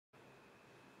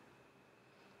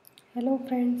Hello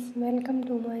friends, welcome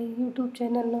to my YouTube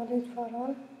channel Knowledge for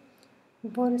All.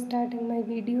 Before starting my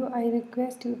video, I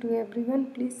request you to everyone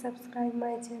please subscribe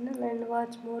my channel and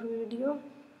watch more video.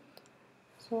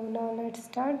 So now let's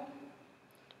start.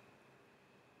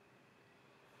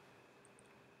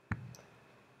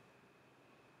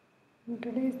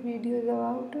 Today's video is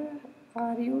about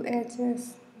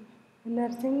RUHS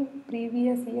Nursing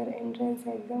Previous Year Entrance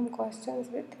Exam Questions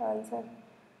with Answer.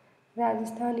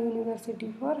 Rajasthan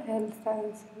University for Health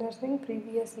Science Nursing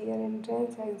Previous Year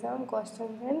Entrance Exam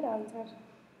Questions and Answers.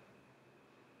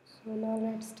 So now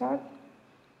let's start.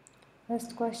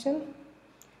 First question.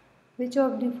 Which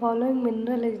of the following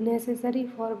mineral is necessary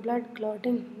for blood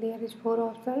clotting? There is 4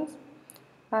 options: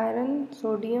 iron,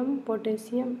 sodium,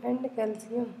 potassium and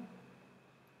calcium.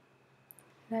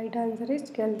 Right answer is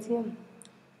calcium.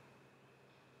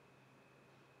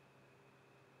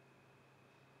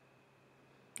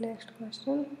 Next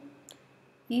question.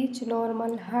 Each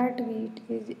normal heartbeat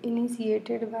is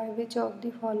initiated by which of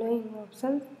the following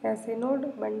options? SA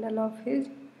node, bundle of His,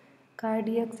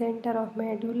 cardiac center of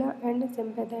medulla and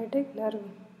sympathetic nerve.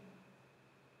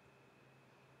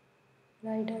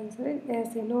 Right answer is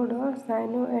SA node or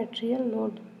sinoatrial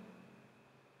node.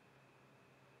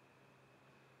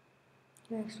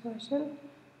 Next question.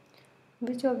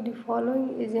 Which of the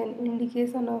following is an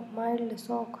indication of mild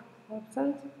shock?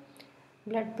 Options: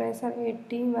 blood pressure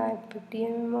 80 by 50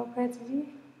 mm of Hg,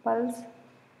 pulse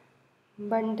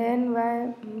 110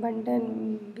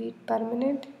 beat per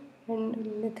minute, and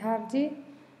lethargy,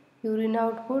 urine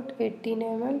output 18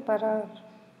 ml per hour.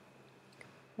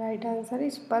 Right answer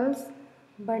is pulse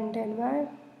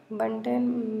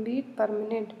 110 beat per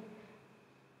minute.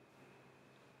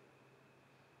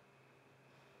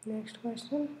 Next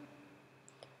question.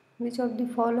 Which of the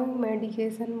following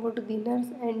medication would the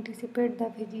nurse anticipate the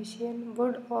physician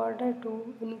would order to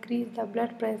increase the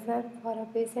blood pressure for a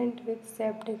patient with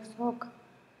septic shock?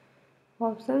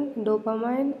 Options: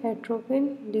 dopamine, atropine,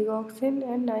 digoxin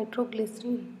and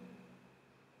nitroglycerin.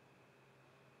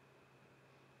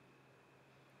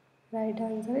 Right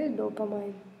answer is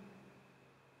dopamine.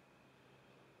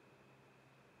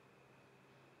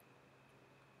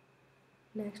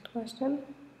 Next question.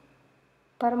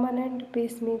 Permanent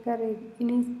pacemaker is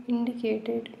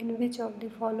indicated in which of the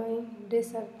following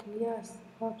dysarthrias?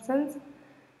 Options: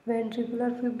 ventricular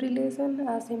fibrillation,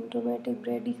 asymptomatic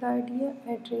bradycardia,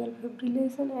 atrial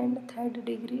fibrillation and third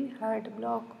degree heart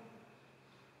block.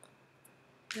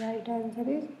 Right answer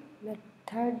is the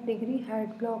third degree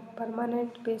heart block.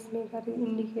 Permanent pacemaker is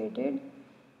indicated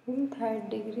in third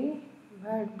degree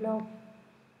heart block.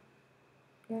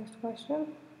 Next question.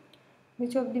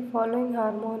 Which of the following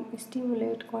hormone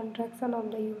stimulate contraction of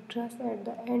the uterus at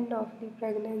the end of the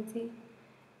pregnancy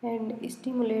and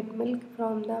stimulate milk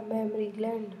from the mammary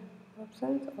gland?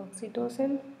 Options: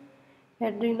 oxytocin,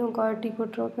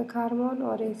 adrenocorticotropic hormone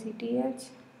or ACTH,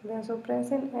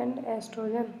 vasopressin and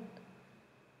estrogen.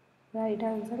 Right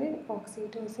answer is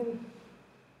oxytocin.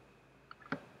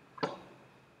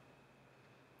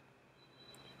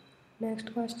 Next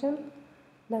question.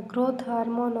 The growth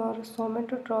hormone or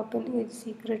somatotropin is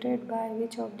secreted by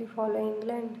which of the following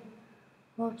gland?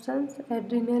 Options: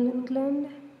 adrenal gland,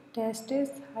 testis,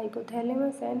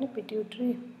 hypothalamus and pituitary.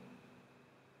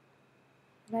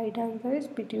 Right answer is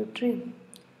pituitary.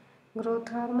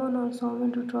 Growth hormone or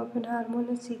somatotropin hormone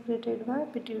is secreted by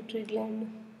pituitary gland.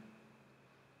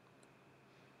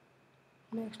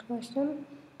 Next question.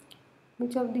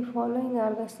 Which of the following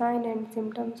are the signs and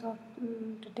symptoms of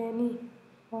tetany?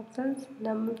 Options: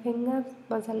 numb fingers,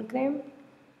 muscle cramp,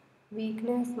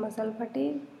 weakness, muscle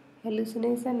fatigue,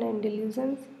 hallucination and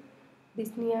delusions,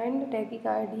 dyspnea and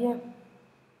tachycardia.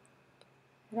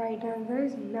 Right answer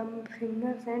is numb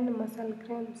fingers and muscle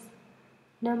cramps.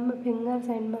 Numb fingers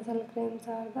and muscle cramps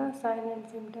are the signs and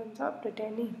symptoms of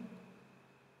tetany.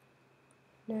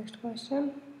 Next question.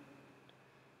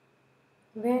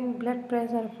 When blood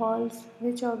pressure falls,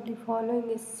 which of the following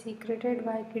is secreted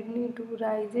by kidney to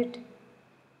rise it?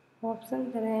 Options: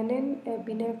 renin,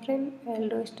 epinephrine,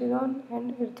 aldosterone and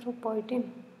erythropoietin.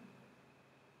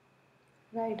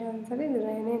 Right answer is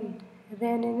renin.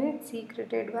 Renin is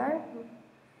secreted by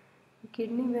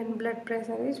kidney when blood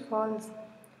pressure is falls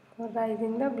for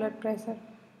rising the blood pressure.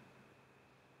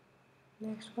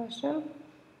 Next question.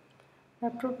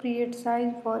 Appropriate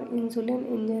size for insulin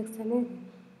injection is?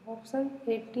 Options: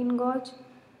 18 gauge,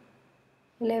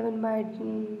 11 by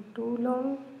 2 long,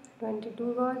 22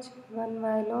 gauge, 1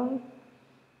 by long,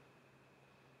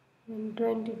 and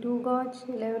 22 gauge,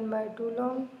 11 by 2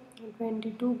 long,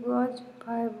 22 gauge,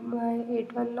 5 by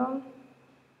 8 long.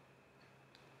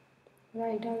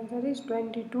 Right answer is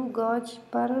 22 gauge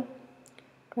per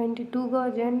 22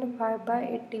 gauge and 5 by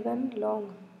 81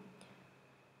 long.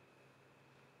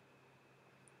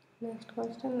 Next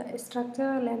question.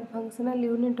 Structural and functional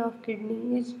unit of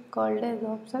kidney is called as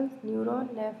options: neuron,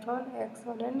 nephron,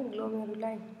 axon and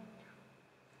glomeruli.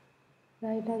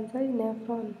 Right answer is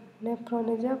nephron.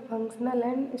 Nephron is a functional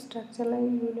and structural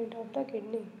unit of the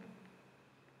kidney.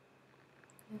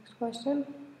 Next question.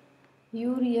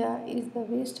 Urea is the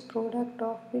waste product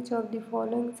of which of the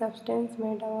following substance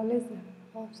metabolism?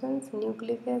 Options: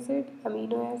 nucleic acid,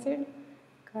 amino acid,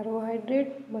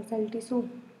 carbohydrate, muscle tissue.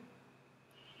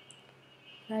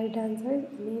 Right answer is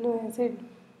amino acid.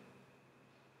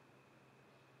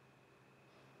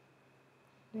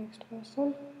 Next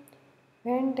question.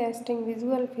 When testing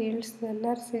visual fields, the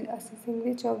nurse is assessing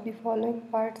which of the following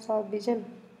parts of vision?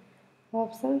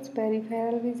 Options: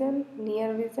 peripheral vision,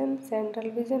 near vision,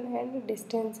 central vision and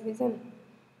distance vision.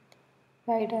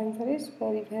 Right answer is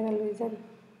peripheral vision.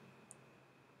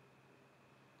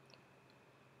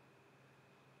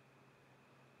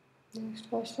 Next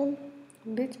question.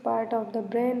 Which part of the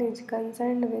brain is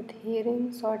concerned with hearing,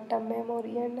 short-term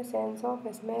memory and sense of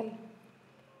smell?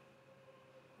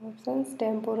 Options: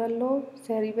 temporal lobe,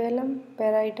 cerebellum,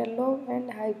 parietal lobe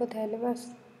and hypothalamus.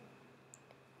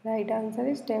 Right answer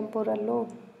is temporal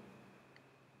lobe.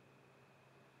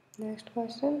 Next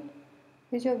question.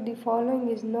 Which of the following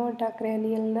is not a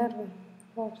cranial nerve?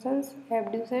 Options: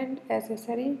 abducent,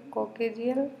 accessory,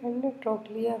 coccygeal and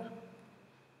trochlear.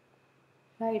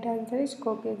 Right answer is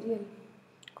coccygeal.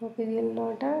 Coccygeal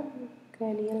not a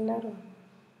cranial nerve.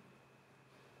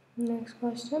 Next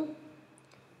question.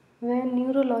 When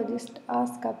neurologist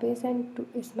ask a patient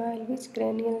to smile, which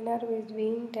cranial nerve is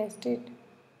being tested?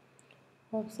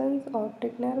 Options: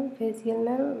 optic nerve, facial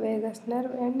nerve, vagus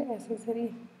nerve and accessory.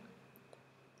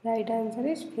 Right answer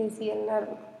is facial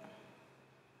nerve.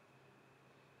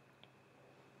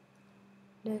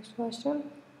 Next question.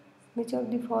 Which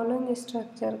of the following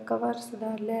structure covers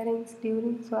the larynx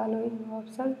during swallowing?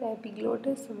 Options: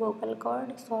 epiglottis, vocal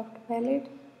cord, soft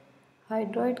palate,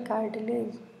 hydroid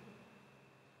cartilage.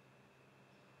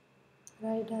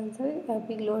 Right answer is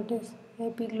epiglottis.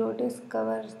 Epiglottis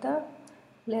covers the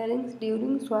larynx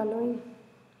during swallowing.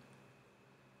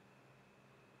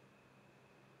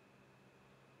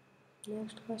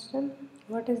 Next question.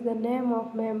 What is the name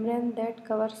of membrane that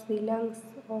covers the lungs?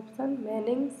 Option: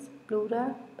 meninx,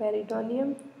 pleura,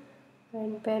 peritoneum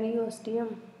and periosteum.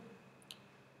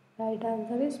 Right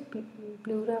answer is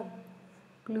pleura.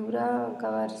 Pleura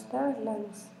covers the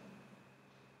lungs.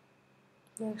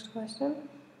 Next question.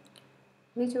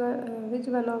 Which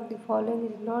one of the following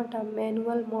is not a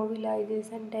manual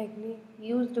mobilization technique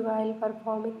used while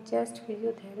performing chest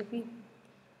physiotherapy?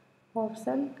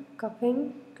 Option: cupping,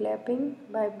 clapping,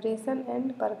 vibration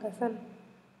and percussion.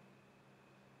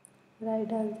 Right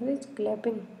answer is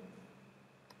clapping.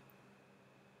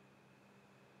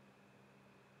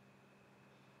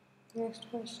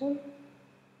 Next question.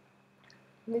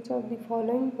 Which of the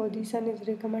following position is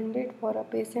recommended for a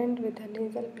patient with a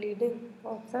nasal bleeding?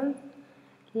 Options: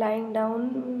 lying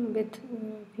down with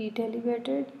feet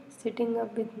elevated, sitting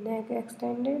up with neck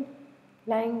extended,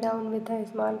 lying down with a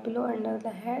small pillow under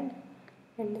the head,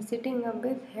 and sitting up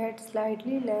with head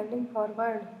slightly leaning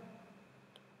forward.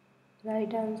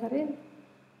 Right answer is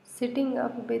sitting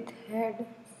up with head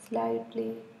slightly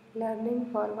leaning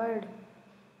forward.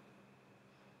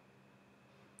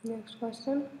 Next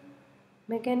question.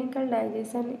 Mechanical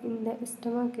digestion in the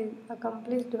stomach is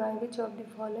accomplished by which of the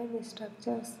following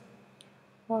structures?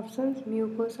 Options: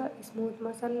 mucosa, smooth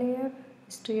muscle layer,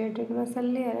 striated muscle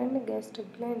layer and gastric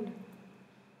gland.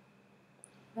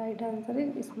 Right answer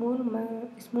is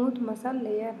smooth muscle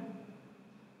layer.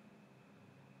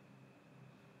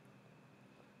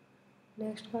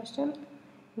 Next question.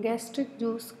 Gastric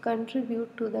juice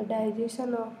contribute to the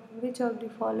digestion of which of the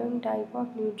following type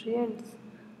of nutrients?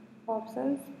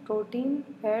 Options: protein,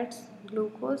 fats,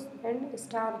 glucose and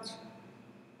starch.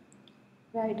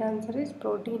 Right answer is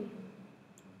protein.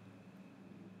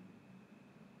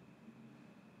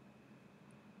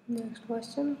 Next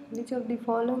question. Which of the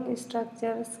following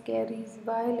structures carries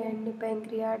bile and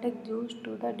pancreatic juice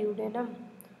to the duodenum?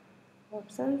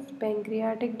 Options: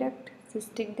 pancreatic duct,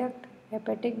 cystic duct,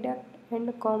 hepatic duct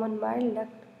and common bile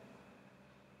duct.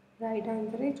 Right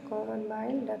answer is common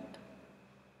bile duct.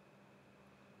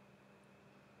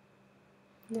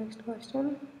 Next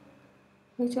question.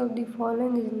 Which of the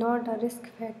following is not a risk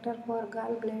factor for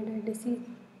gallbladder disease?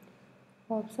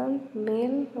 Options: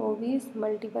 male, obese,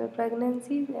 multiple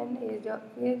pregnancies and age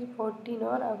 14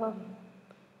 or above.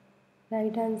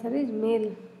 Right answer is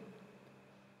male.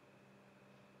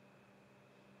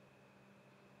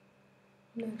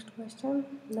 Next question.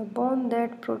 The bone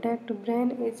that protect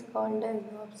brain is called as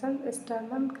options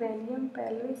sternum, cranium,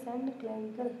 pelvis and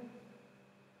clavicle.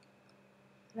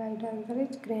 Right answer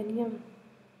is cranium.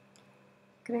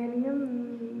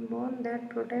 Cranium bone that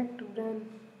protect brain.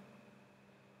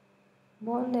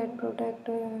 Bone that protect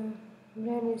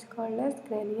brain is called as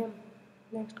cranium.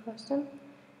 Next question.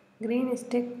 Green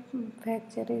stick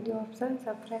fracture is the options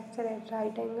a fracture at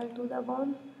right angle to the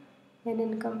bone, an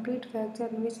incomplete fracture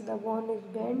in which the bone is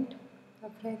bent, a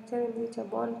fracture in which a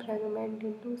bone fragment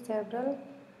into several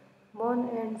bone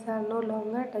ends are no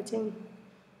longer touching.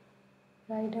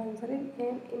 Right answer is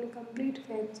an incomplete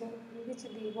fracture in which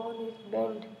the bone is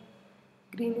bent.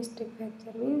 Green stick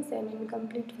fracture means an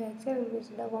incomplete fracture in which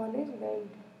the bone is bent.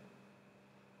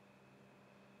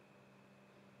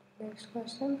 Next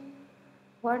question.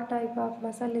 What type of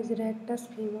muscle is rectus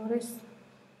femoris?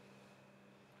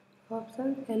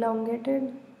 Options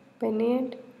elongated,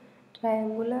 pinnate,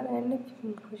 triangular and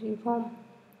fusiform.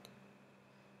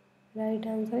 Right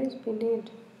answer is pinnate.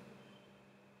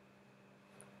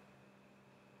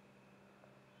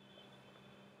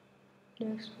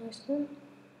 Next question.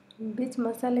 Which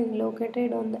muscle is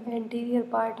located on the anterior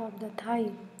part of the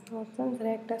thigh? Options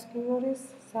rectus femoris,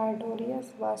 sartorius,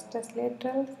 vastus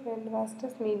lateralis and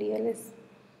vastus medialis.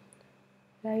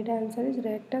 Right answer is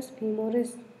rectus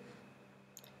femoris.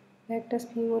 Rectus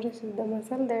femoris is the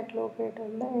muscle that locates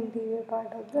on the anterior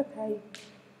part of the thigh.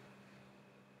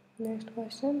 Next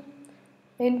question.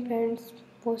 Infants'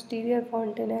 posterior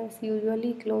fontanelles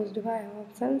usually closed by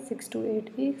options 6 to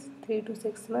 8 weeks, 3 to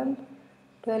 6 months,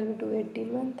 12 to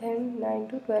 18 months and 9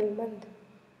 to 12 months.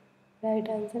 Right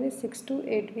answer is 6 to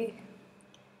 8 weeks.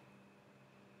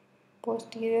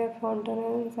 Posterior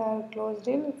fontanelles are closed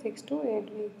in 6 to 8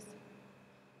 weeks.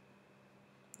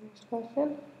 Next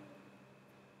question.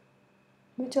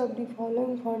 Which of the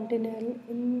following fontanelle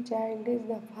in child is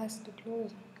the first to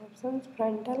close? Options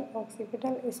frontal,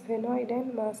 occipital, sphenoid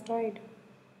and mastoid.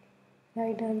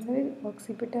 Right answer is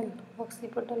occipital.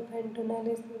 Occipital fontanelle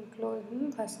is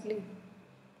closed firstly.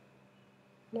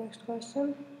 Next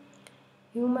question.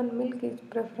 Human milk is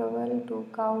preferable to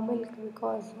cow milk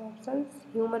because options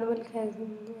human milk has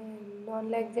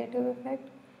non-laxative effect,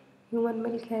 human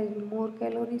milk has more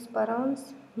calories per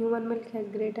ounce, human milk has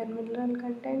greater mineral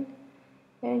content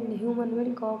and human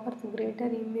milk offers greater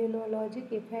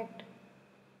immunologic effect.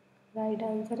 Right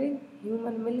answer is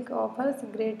human milk offers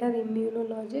greater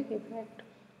immunologic effect.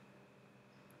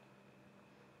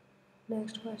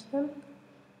 Next question.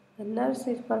 The nurse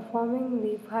is performing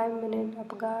the 5-minute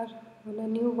Apgar on a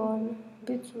newborn.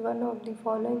 Which one of the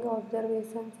following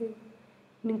observations is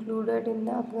included in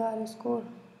the Apgar score?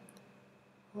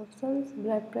 Options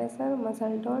blood pressure,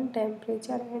 muscle tone,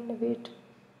 temperature and weight.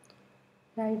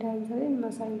 Right answer is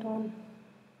muscle tone.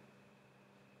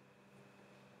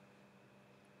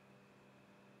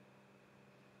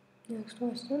 Next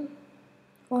question.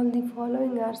 All the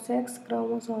following are sex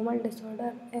chromosomal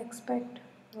disorder. Expect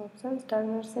options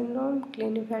Turner syndrome,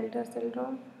 Klinefelter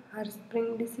syndrome,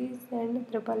 Hirschsprung disease and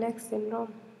triple X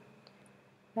syndrome.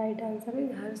 Right answer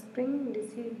is Hirschsprung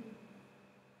disease.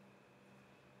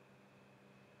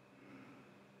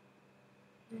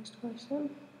 Next question.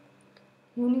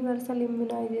 Universal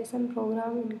immunization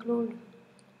program include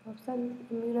options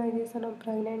immunization of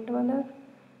pregnant mother,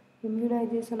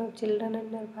 immunization of children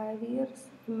under 5 years,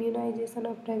 immunization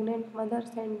of pregnant mothers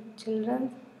and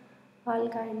children, all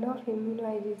kind of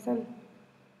immunization.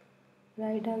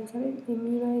 Right answer is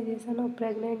immunization of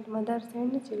pregnant mothers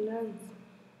and children.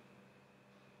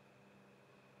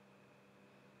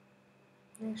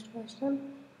 Next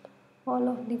question. All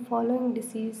of the following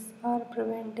diseases are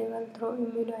preventable through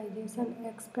immunization.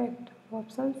 Expect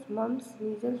options mumps,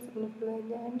 measles,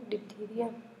 influenza and diphtheria.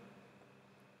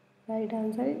 Right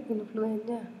answer is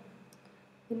influenza.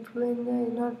 Influenza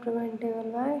is not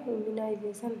preventable by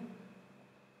immunization.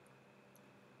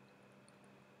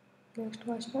 Next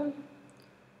question.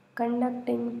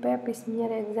 Conducting pap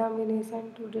smear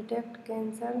examination to detect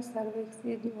cancer cervix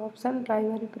is the option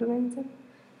primary prevention,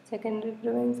 secondary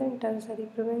prevention, tertiary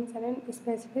prevention and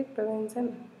specific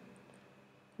prevention.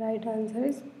 Right answer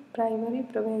is primary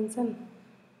prevention.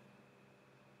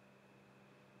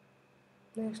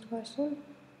 Next question.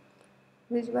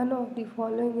 Which one of the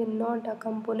following is not a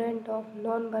component of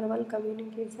non-verbal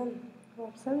communication?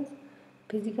 Options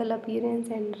physical appearance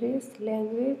and race,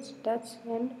 language, touch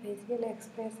and facial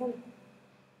expression.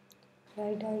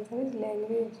 Right answer is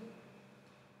language.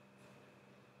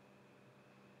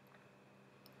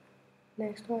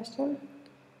 Next question.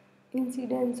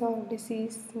 Incidence of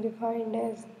disease defined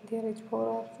as there is 4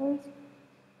 options.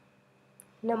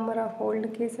 number of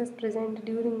old cases present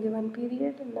during given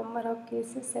period, number of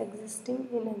cases existing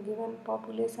in a given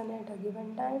population at a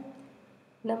given time,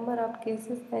 number of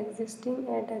cases existing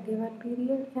at a given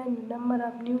period, and number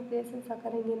of new cases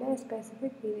occurring in a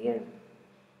specific period.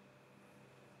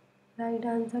 Right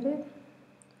answer is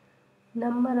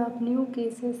number of new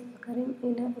cases occurring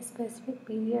in a specific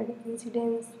period.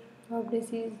 Incidence of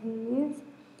disease means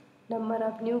number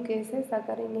of new cases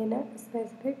occurring in a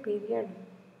specific period.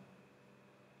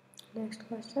 Next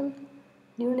question.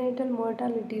 Neonatal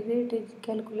mortality rate is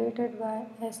calculated by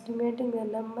estimating the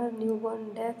number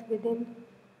newborn death within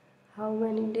how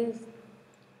many days?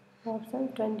 Option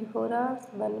 24 hours,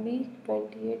 1 week,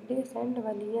 28 days and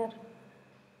 1 year.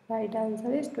 Right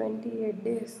answer is 28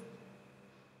 days.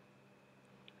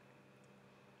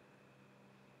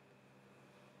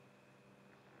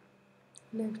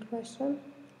 Next question.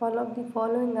 All of the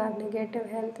following are negative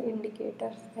health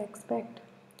indicators. Expect.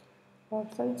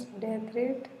 Options: death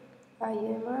rate,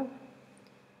 IMR,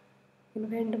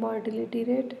 infant mortality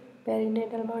rate,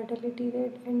 perinatal mortality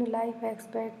rate, and life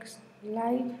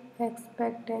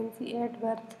expectancy at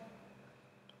birth.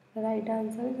 Right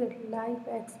answer is life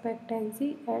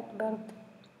expectancy at birth.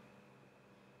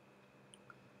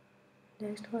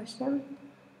 Next question.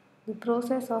 The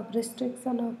process of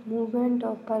restriction of movement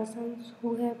of persons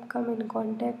who have come in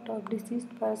contact of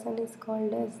deceased person is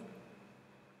called as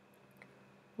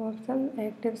option: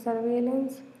 active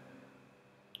surveillance,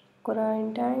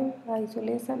 quarantine,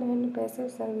 isolation and passive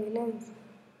surveillance.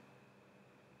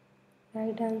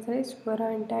 Right answer is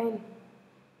quarantine.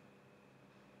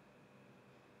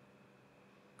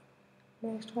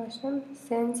 Next question.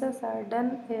 Census are done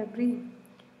every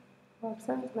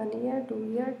options: 1 year, 2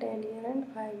 year, 10 year and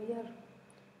 5 year.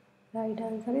 Right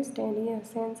answer is 10 years.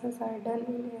 Census are done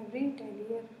in every 10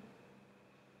 year.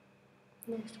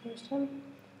 Next question.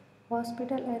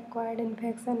 Hospital acquired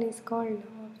infection is called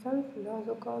options: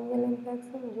 nosocomial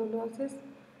infection, zoonosis,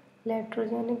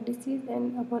 iatrogenic disease and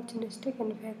opportunistic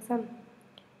infection.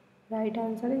 Right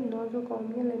answer is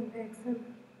nosocomial infection.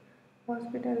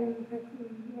 Hospital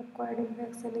acquired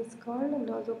infection is called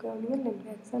nosocomial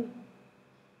infection.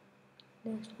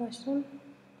 Next question.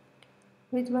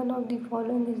 Which one of the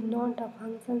following is not a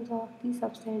function of the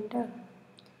subcenter?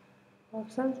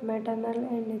 Options: maternal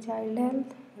and child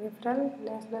health, referral,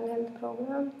 national health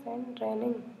programs and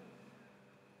training.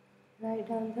 Right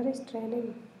answer is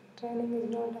training. Training is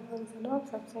not a function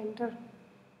of subcenter.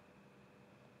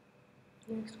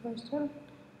 Next question.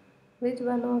 Which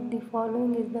one of the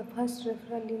following is the first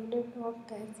referral unit of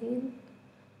Tehsil,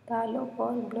 Taluk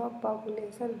or block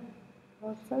population?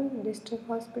 Options: district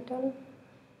hospital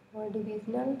or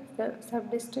divisional,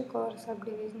 sub-district or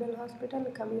sub-divisional hospital,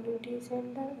 community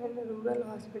center and rural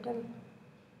hospital.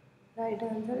 Right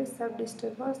answer is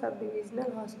sub-district or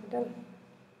sub-divisional hospital.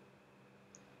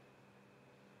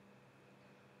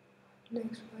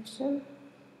 Next question.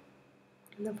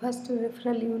 The first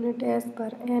referral unit as per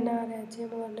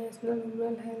NRHM or National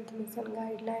Rural Health Mission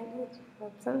guideline is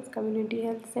options: community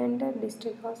health center,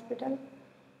 district hospital,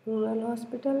 rural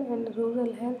hospital and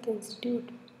rural health institute.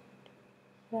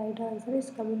 Right answer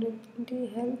is community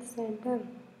health center.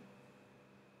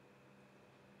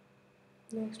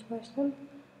 Next question.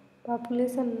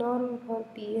 Population norm for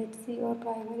PHC or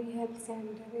primary health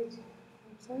center is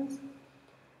options: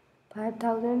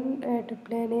 5,000 at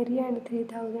plain area and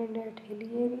 3,000 at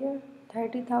hilly area,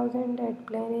 30,000 at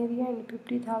plain area and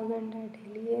 50,000 at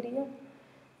hilly area,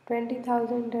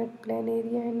 20,000 at plain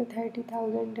area and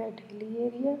 30,000 at hilly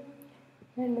area,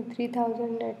 and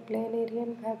 3,000 at plain area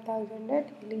and 5,000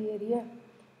 at hilly area.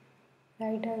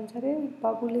 Right answer is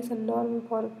population norm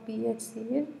for PHC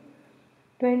is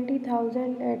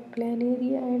 20,000 at plain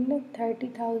area and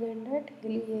 30,000 at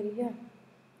hilly area.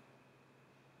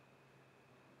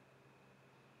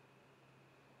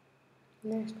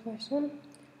 Next question.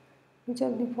 Which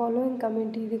of the following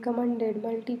committee recommended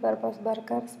multi-purpose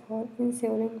workers for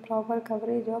ensuring proper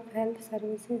coverage of health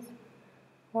services?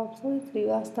 Options: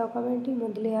 Srivastav Committee,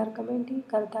 Mudaliar Committee,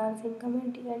 Kartar Singh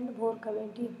Committee and Bhor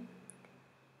Committee.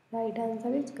 Right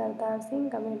answer is Kartar Singh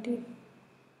Committee.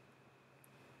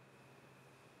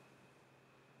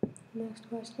 Next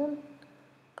question.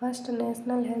 First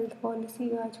national health policy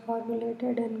was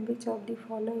formulated in which of the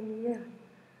following year?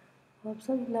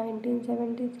 Options: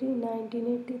 1973,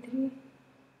 1983,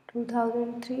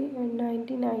 2003 and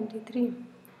 1993.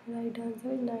 Right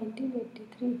answer is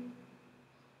 1983.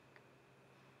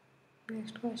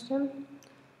 Next question.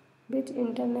 Which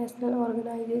international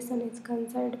organization is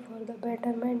concerned for the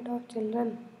betterment of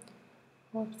children?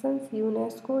 Options: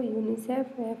 UNESCO,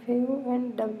 UNICEF, FAO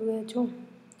and WHO.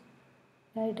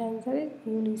 Right answer is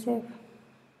UNICEF.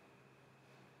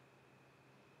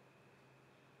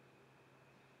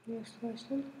 Next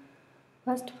question.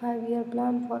 First 5-year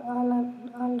plan for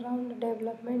all-round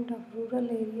development of rural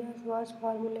areas was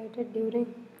formulated during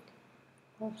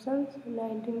options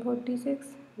 1946,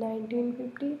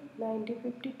 1950,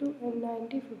 1952 and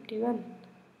 1951.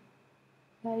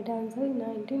 Right answer is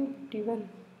 1951.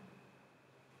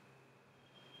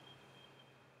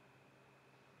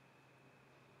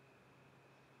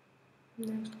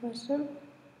 Next question.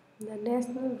 The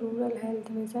National Rural Health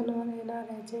Mission or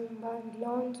NRHM was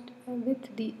launched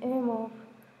with the aim of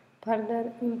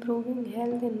further improving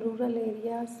health in rural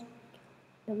areas.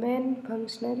 The main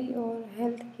functionary or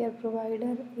healthcare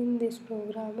provider in this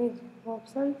program is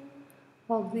options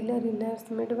auxiliary nurse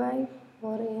midwife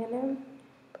or ANM,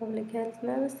 public health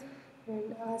nurse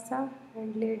and ASA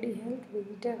and lady health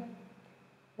visitor.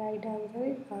 Right answer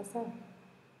is ASA.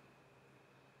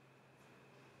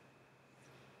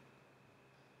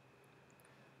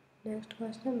 Next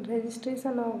question.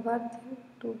 Registration of birth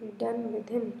to be done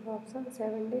within option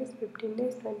 7 days, 15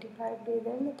 days, 25 days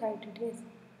and 30 days.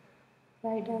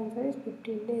 Right answer is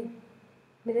 15 days.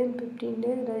 Within 15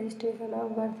 days registration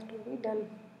of birth to be done.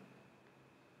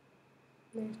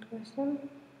 Next question.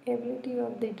 Ability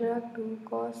of the drug to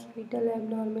cause fetal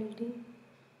abnormality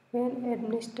when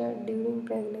administered during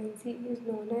pregnancy is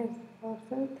known as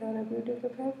option therapeutic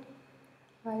effect,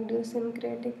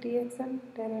 idiosyncratic reaction,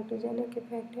 teratogenic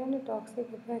effect and toxic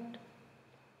effect.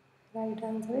 Right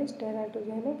answer is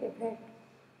teratogenic effect.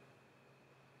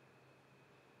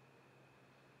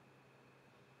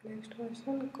 Next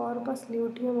question. Corpus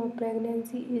luteum of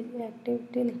pregnancy is active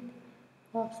till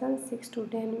options 6 to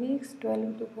 10 weeks,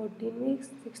 12 to 14 weeks,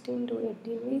 16 to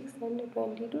 18 weeks and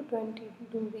 20 to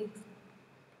 22 weeks.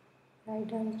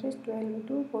 Right answer is 12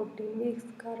 to 14 weeks.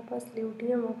 Corpus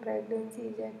luteum of pregnancy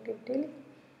is active till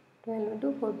 12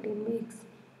 to 14 weeks.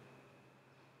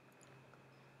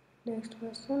 Next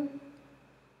question.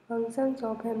 Functions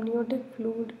of amniotic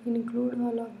fluid include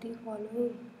all of the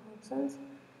following. Options: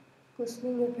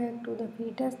 cushioning effect to the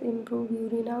fetus, improve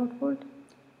urine output,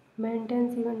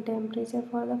 maintains even temperature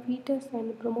for the fetus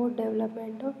and promote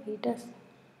development of fetus.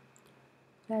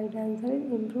 Right answer is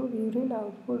improve urine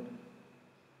output.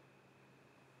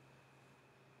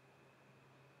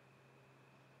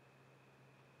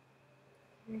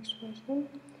 Next question.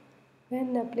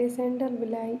 When the placental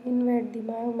villi invade the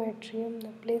myometrium, the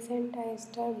placenta is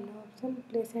termed option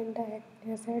placenta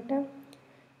aceta,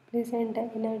 placenta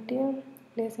inertia,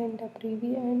 placenta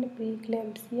previa and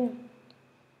preeclampsia.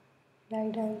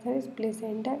 Right answer is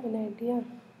placenta inertia.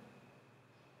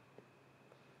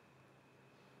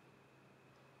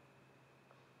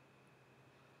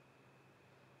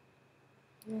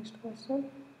 Next question.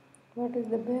 What is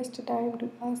the best time to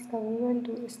ask a woman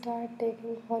to start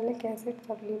taking folic acid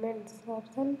supplements?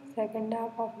 Option second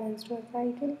half of menstrual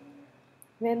cycle,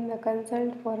 when the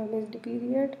consult for a missed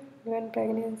period, when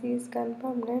pregnancy is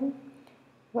confirmed and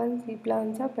once she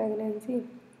plans a pregnancy.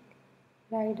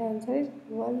 Right answer is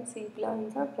once she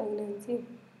plans a pregnancy.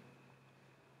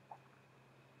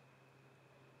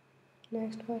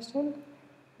 Next question.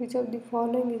 Which of the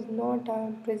following is not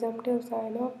a presumptive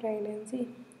sign of pregnancy?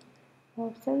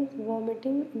 Options: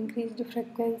 vomiting, increased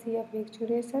frequency of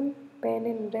micturition, pain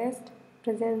in breast,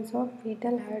 presence of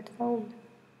fetal heart sound.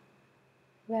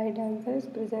 Right answer is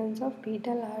presence of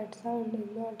fetal heart sound is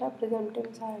not a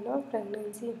presumptive sign of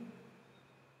pregnancy.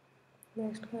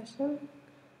 Next question.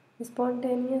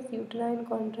 Spontaneous uterine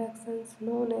contractions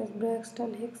known as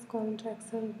Braxton Hicks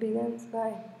contractions begins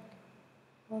by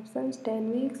options 10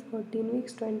 weeks, 14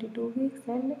 weeks, 22 weeks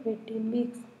and 18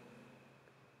 weeks.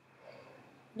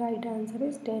 Right answer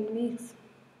is 10 weeks.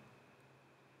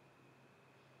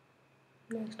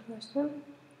 Next question.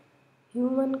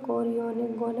 Human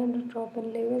chorionic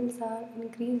gonadotropin levels are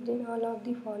increased in all of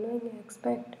the following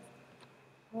aspects.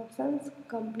 Options: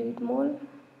 complete mole,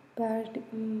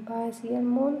 partial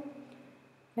mole,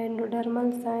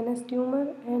 endodermal sinus tumor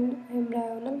and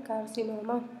embryonal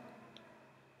carcinoma.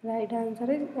 Right answer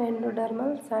is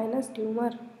endodermal sinus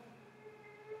tumor.